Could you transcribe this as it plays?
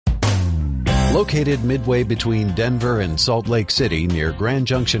Located midway between Denver and Salt Lake City near Grand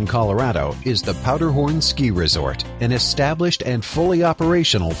Junction, Colorado, is the Powderhorn Ski Resort, an established and fully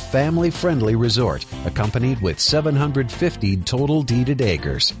operational family-friendly resort accompanied with 750 total deeded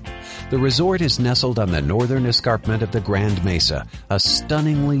acres. The resort is nestled on the northern escarpment of the Grand Mesa, a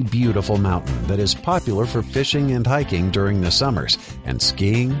stunningly beautiful mountain that is popular for fishing and hiking during the summers, and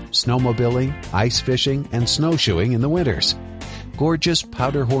skiing, snowmobiling, ice fishing, and snowshoeing in the winters. Gorgeous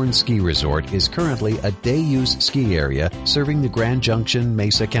Powderhorn Ski Resort is currently a day-use ski area serving the Grand Junction,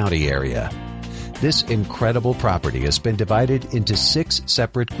 Mesa County area. This incredible property has been divided into 6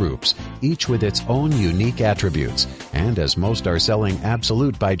 separate groups, each with its own unique attributes, and as most are selling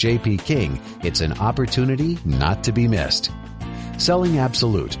Absolute by J.P. King, it's an opportunity not to be missed. Selling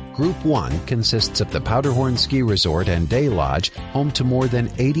Absolute, Group 1 consists of the Powderhorn Ski Resort and Day Lodge, home to more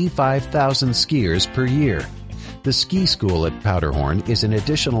than 85,000 skiers per year. The ski school at Powderhorn is an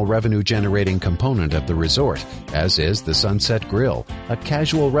additional revenue-generating component of the resort, as is the Sunset Grill, a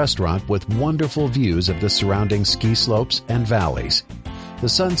casual restaurant with wonderful views of the surrounding ski slopes and valleys. The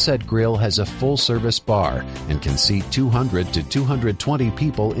Sunset Grill has a full-service bar and can seat 200 to 220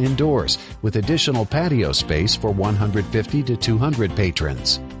 people indoors, with additional patio space for 150 to 200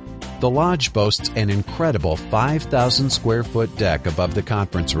 patrons. The lodge boasts an incredible 5,000 square foot deck above the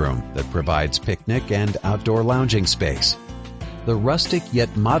conference room that provides picnic and outdoor lounging space. The rustic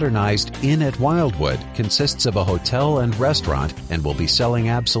yet modernized Inn at Wildwood consists of a hotel and restaurant and will be selling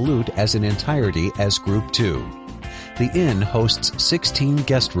Absolute as an entirety as Group 2. The inn hosts 16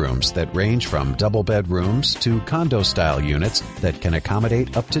 guest rooms that range from double bedrooms to condo-style units that can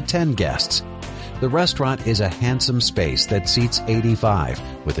accommodate up to 10 guests. The restaurant is a handsome space that seats 85,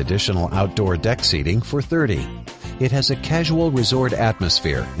 with additional outdoor deck seating for 30. It has a casual resort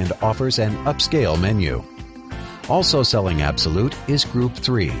atmosphere and offers an upscale menu. Also selling Absolute is Group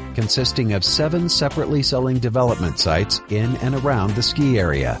 3, consisting of 7 separately selling development sites in and around the ski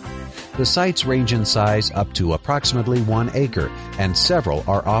area. The sites range in size up to approximately 1 acre, and several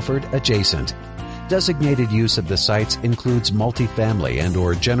are offered adjacent. Designated use of the sites includes multifamily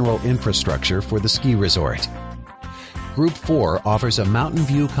and/or general infrastructure for the ski resort. Group 4 offers a Mountain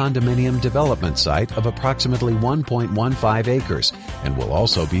View condominium development site of approximately 1.15 acres and will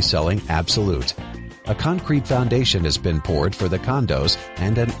also be selling Absolute. A concrete foundation has been poured for the condos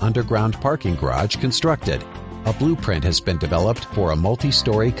and an underground parking garage constructed. A blueprint has been developed for a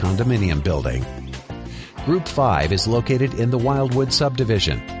multi-story condominium building. Group 5 is located in the Wildwood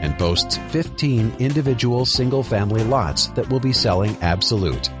subdivision and boasts 15 individual single-family lots that will be selling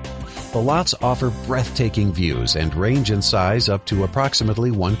Absolute. The lots offer breathtaking views and range in size up to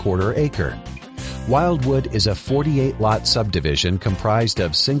approximately 1/4 acre. Wildwood is a 48-lot subdivision comprised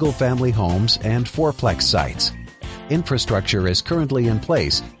of single-family homes and fourplex sites. Infrastructure is currently in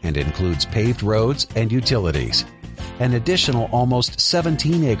place and includes paved roads and utilities. An additional almost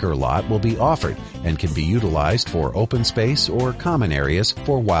 17-acre lot will be offered and can be utilized for open space or common areas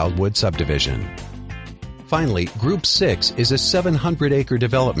for Wildwood subdivision. Finally, Group 6 is a 700-acre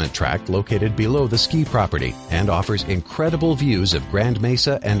development tract located below the ski property and offers incredible views of Grand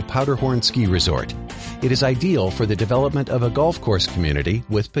Mesa and Powderhorn Ski Resort. It is ideal for the development of a golf course community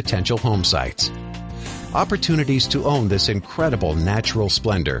with potential home sites. Opportunities to own this incredible natural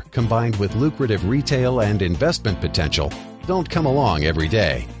splendor, combined with lucrative retail and investment potential, don't come along every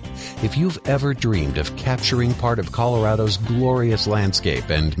day. If you've ever dreamed of capturing part of Colorado's glorious landscape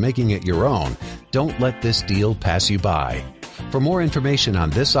and making it your own, don't let this deal pass you by. For more information on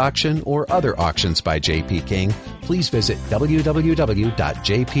this auction or other auctions by J.P. King, please visit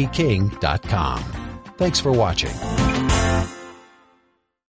www.jpking.com. Thanks for watching.